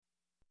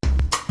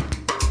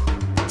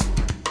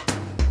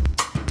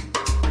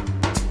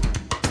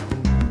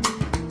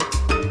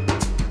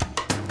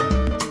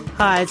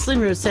Hi, it's Lynn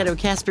Rossetto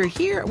Casper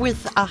here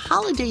with a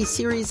holiday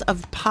series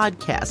of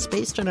podcasts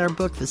based on our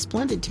book, The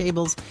Splendid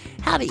Tables,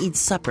 How to Eat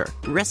Supper,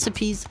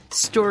 Recipes,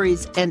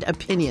 Stories, and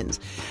Opinions.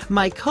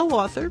 My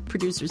co-author,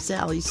 producer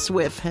Sally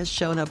Swift, has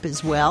shown up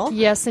as well.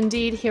 Yes,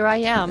 indeed, here I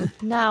am.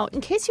 Now,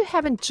 in case you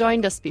haven't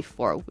joined us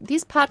before,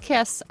 these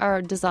podcasts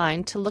are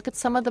designed to look at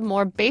some of the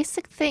more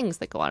basic things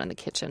that go on in the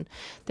kitchen.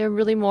 They're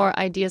really more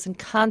ideas and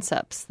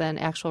concepts than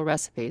actual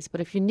recipes.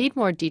 But if you need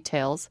more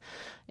details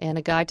and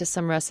a guide to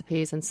some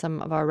recipes and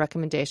some of our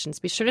recommendations,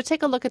 be sure to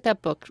take a look at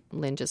that book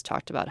Lynn just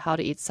talked about, How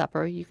to Eat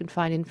Supper. You can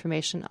find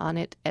information on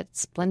it at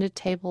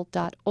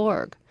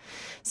splendidtable.org.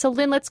 So,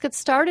 Lynn, let's get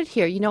started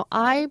here. You know,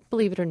 I,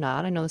 believe it or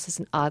not, I know this is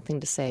an odd thing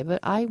to say, but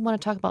I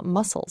want to talk about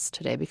mussels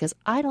today because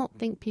I don't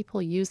think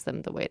people use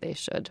them the way they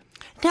should.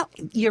 No,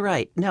 you're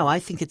right. No, I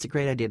think it's a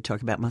great idea to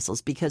talk about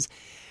mussels because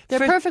they're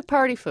perfect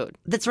party food.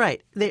 That's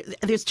right.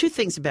 There's two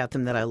things about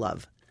them that I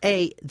love.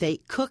 A, they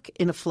cook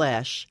in a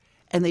flash,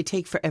 and they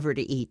take forever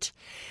to eat.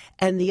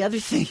 And the other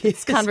thing is...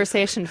 It's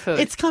conversation food.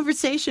 It's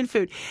conversation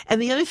food. And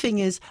the other thing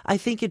is, I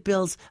think it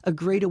builds a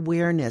great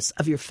awareness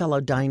of your fellow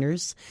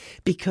diners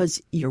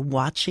because you're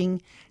watching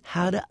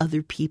how do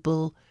other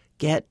people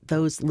get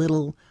those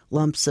little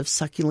lumps of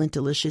succulent,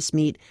 delicious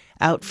meat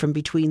out from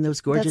between those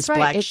gorgeous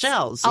black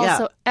shells.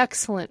 Also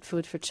excellent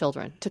food for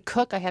children. To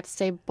cook, I have to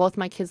say, both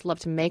my kids love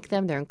to make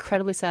them. They're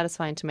incredibly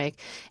satisfying to make.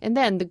 And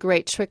then the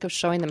great trick of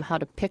showing them how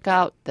to pick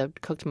out the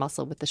cooked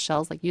mussel with the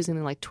shells, like using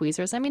them like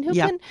tweezers. I mean,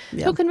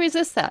 who can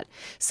resist that?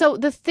 So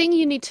the thing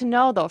you need to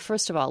know, though,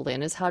 first of all,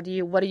 Lynn, is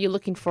what are you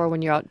looking for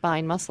when you're out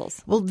buying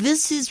mussels? Well,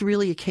 this is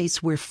really a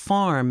case where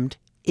farmed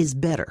is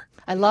better.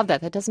 I love that.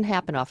 That doesn't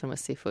happen often with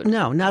seafood.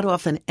 No, not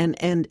often.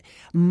 And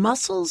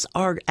mussels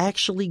are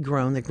actually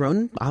grown. They're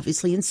grown,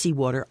 obviously, in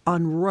seawater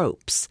on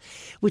ropes,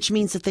 which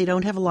means that they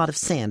don't have a lot of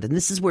sand. And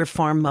this is where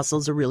farm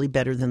mussels are really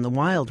better than the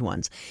wild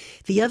ones.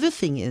 The other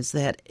thing is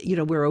that, you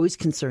know, we're always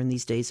concerned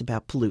these days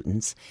about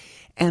pollutants.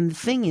 And the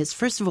thing is,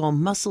 first of all,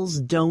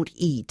 mussels don't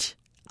eat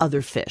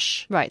other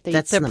fish. Right.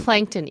 They're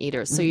plankton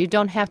eaters, so you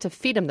don't have to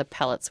feed them the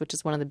pellets, which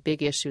is one of the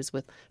big issues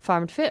with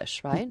farmed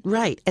fish, right?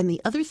 Right. And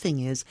the other thing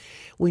is,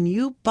 when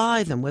you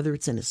buy them, whether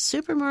it's in a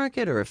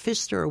supermarket or a fish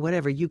store or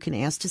whatever, you can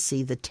ask to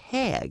see the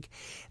tag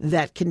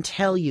that can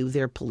tell you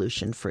they're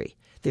pollution-free.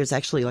 There's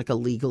actually like a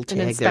legal tag.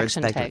 An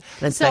inspection tag.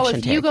 So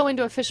if you go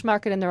into a fish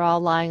market and they're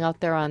all lying out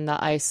there on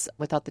the ice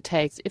without the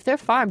tags, if they're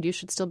farmed, you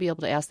should still be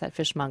able to ask that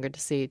fishmonger to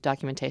see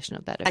documentation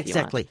of that if you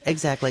want.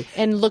 Exactly.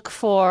 And look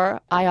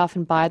for, I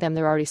often buy them,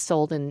 they're already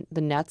sold in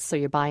the nets, so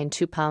you're buying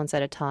 2 pounds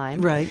at a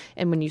time. Right.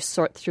 And when you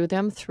sort through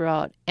them, throw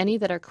out any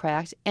that are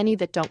cracked, any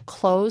that don't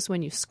close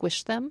when you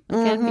squish them,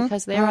 again,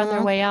 because they're on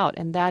their way out,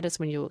 and that is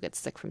when you will get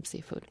sick from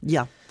seafood.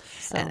 Yeah.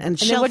 So. And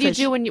then what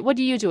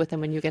do you do with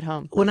them when you get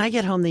home? When I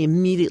get home, they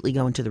immediately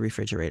go into the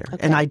refrigerator.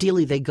 Okay. And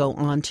ideally, they go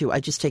onto, I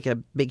just take a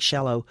big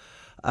shallow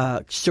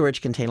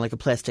storage container, like a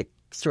plastic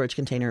storage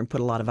container, and put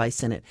a lot of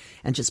ice in it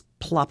and just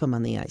plop them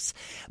on the ice.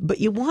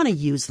 But you want to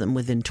use them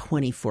within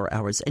 24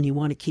 hours, and you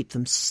want to keep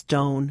them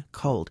stone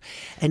cold.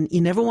 And you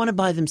never want to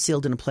buy them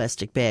sealed in a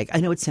plastic bag. I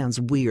know it sounds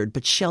weird,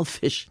 but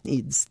shellfish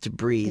needs to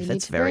breathe.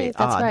 That's very odd.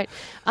 That's right.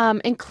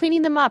 And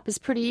cleaning them up is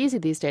pretty easy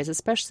these days,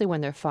 especially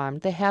when they're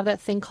farmed. They have that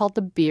thing called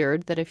the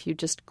beard that if you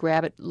just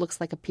grab it, looks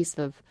like a piece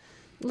of...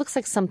 It looks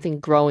like something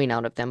growing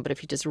out of them, but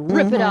if you just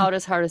rip it out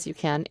as hard as you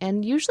can,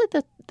 and usually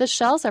the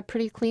shells are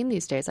pretty clean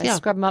these days. I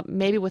scrub them up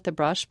maybe with a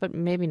brush, but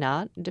maybe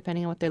not,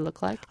 depending on what they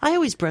look like. I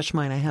always brush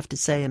mine, I have to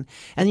say. And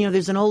you know,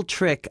 there's an old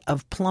trick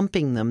of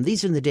plumping them.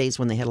 These are in the days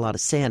when they had a lot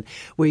of sand,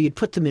 where you'd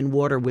put them in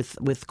water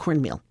with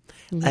cornmeal.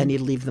 And you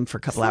leave them for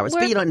a couple hours.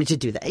 But you don't need to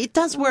do that. It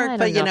does work,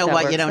 but you know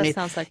what? You don't need.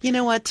 You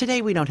know what?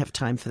 Today we don't have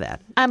time for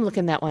that. I'm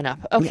looking that one up.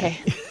 Okay.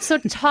 So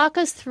talk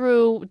us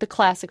through the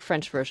classic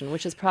French version,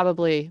 which is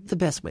probably the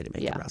best way to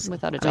make a mussel.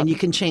 Without a doubt. I mean, you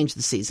can change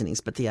the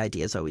seasonings, but the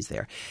idea is always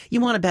there. You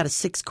want about a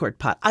 6-quart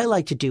pot. I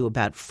like to do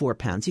about 4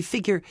 pounds. You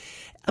figure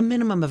a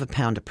minimum of a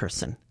pound a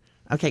person.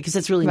 Okay, because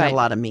that's really not a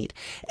lot of meat.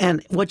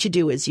 And what you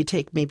do is you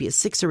take maybe a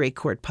 6 or 8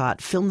 quart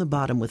pot, fill the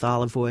bottom with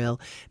olive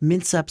oil,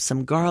 mince up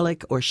some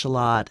garlic or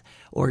shallot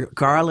or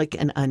garlic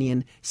and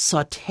onion,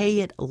 saute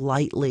it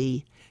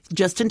lightly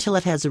just until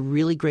it has a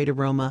really great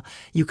aroma.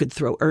 You could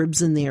throw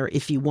herbs in there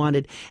if you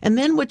wanted. And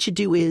then what you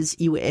do is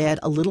you add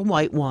a little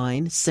white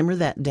wine, simmer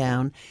that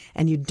down,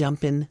 and you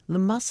dump in the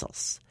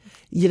mussels.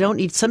 You don't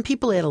need, some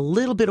people add a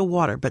little bit of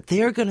water, but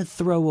they're going to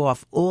throw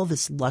off all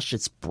this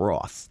luscious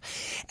broth.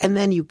 And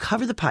then you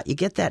cover the pot. You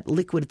get that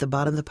liquid at the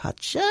bottom of the pot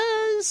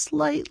just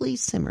lightly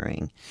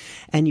simmering.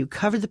 And you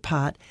cover the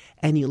pot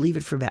and you leave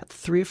it for about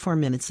 3 or 4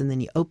 minutes, and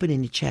then you open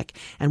and you check.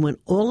 And when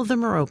all of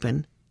them are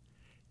open,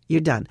 you're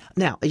done.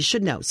 Now, you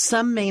should know,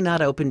 some may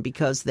not open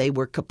because they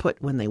were kaput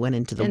when they went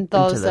into the... And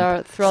those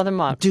are, throw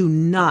them up. Do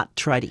not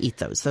try to eat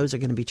those. Those are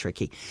going to be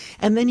tricky.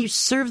 And then you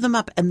serve them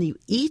up and you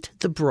eat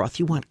the broth.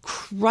 You want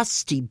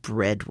crusty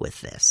bread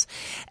with this.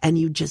 And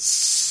you just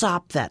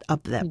sop that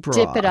up, that broth.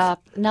 Dip it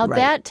up. Now,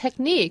 that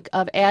technique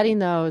of adding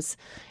those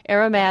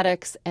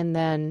aromatics and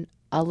then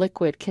a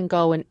liquid can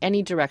go in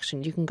any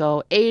direction. You can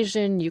go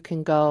Asian. You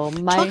can go.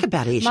 Talk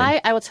about Asian.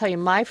 I will tell you,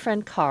 my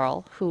friend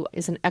Carl, who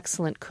is an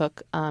excellent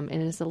cook and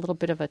is a little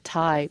bit of a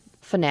Thai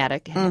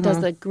fanatic, does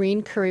the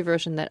green curry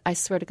version that I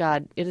swear to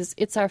God,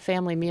 it's our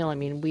family meal. I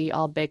mean, we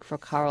all bake for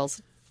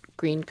Carl's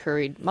green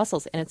curried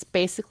mussels, and it's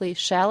basically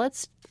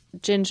shallots,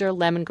 ginger,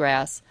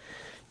 lemongrass,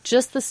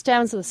 just the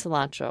stems of the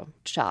cilantro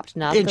chopped,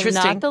 not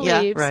the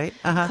leaves. Right.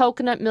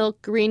 Coconut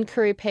milk, green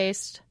curry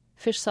paste,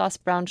 fish sauce,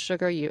 brown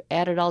sugar. You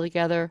add it all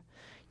together.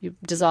 You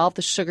dissolve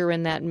the sugar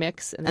in that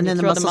mix, and then you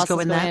throw the mussels go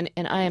in.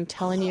 And I am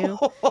telling you,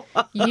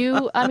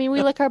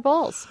 we lick our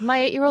bowls. My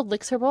 8-year-old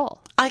licks her bowl.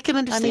 I can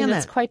understand that.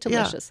 It's quite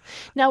delicious.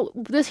 Yeah. Now,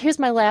 here's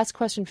my last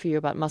question for you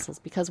about mussels,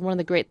 because one of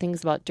the great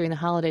things about during the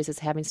holidays is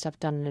having stuff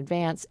done in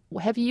advance.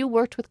 Have you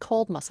worked with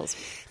cold mussels?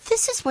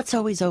 This is what's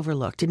always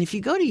overlooked. And if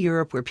you go to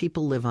Europe where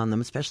people live on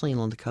them, especially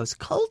along the coast,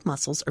 cold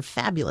mussels are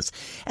fabulous.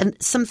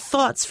 And some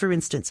thoughts, for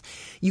instance,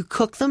 you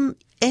cook them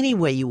any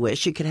way you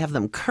wish. You could have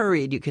them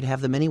curried. You could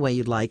have them any way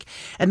you'd like.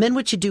 And then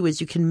what you do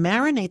is you can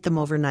marinate them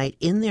overnight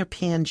in their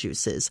pan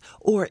juices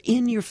or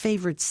in your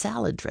favorite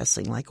salad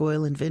dressing like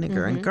oil and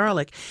vinegar and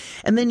garlic.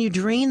 And then you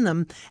drain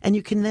them, and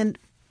you can then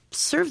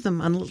serve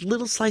them on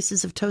little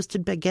slices of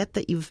toasted baguette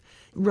that you've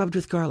rubbed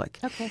with garlic.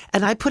 Okay.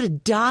 And I put a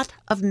dot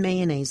of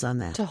mayonnaise on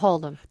that. To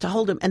hold them.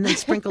 And then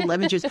sprinkle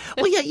lemon juice.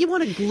 Well, yeah, you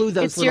want to glue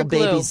those little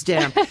babies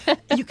down.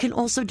 You can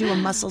also do a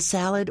mussel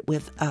salad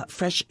with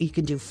you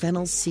can do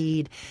fennel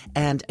seed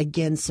and,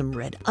 again, some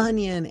red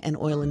onion and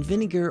oil and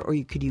vinegar, or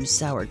you could use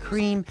sour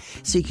cream.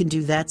 So you can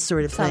do that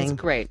sort of thing.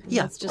 Sounds great.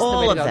 Yeah, that's just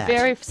all the way of to go. that.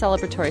 Very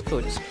celebratory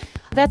food.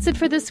 That's it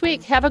for this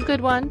week. Have a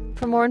good one.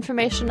 For more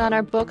information on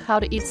our book, How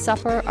to Eat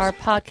Supper, our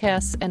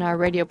podcasts, and our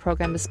radio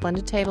program, The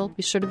Splendid Table,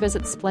 be sure to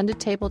visit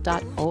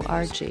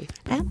splendidtable.org.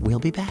 And we'll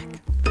be back.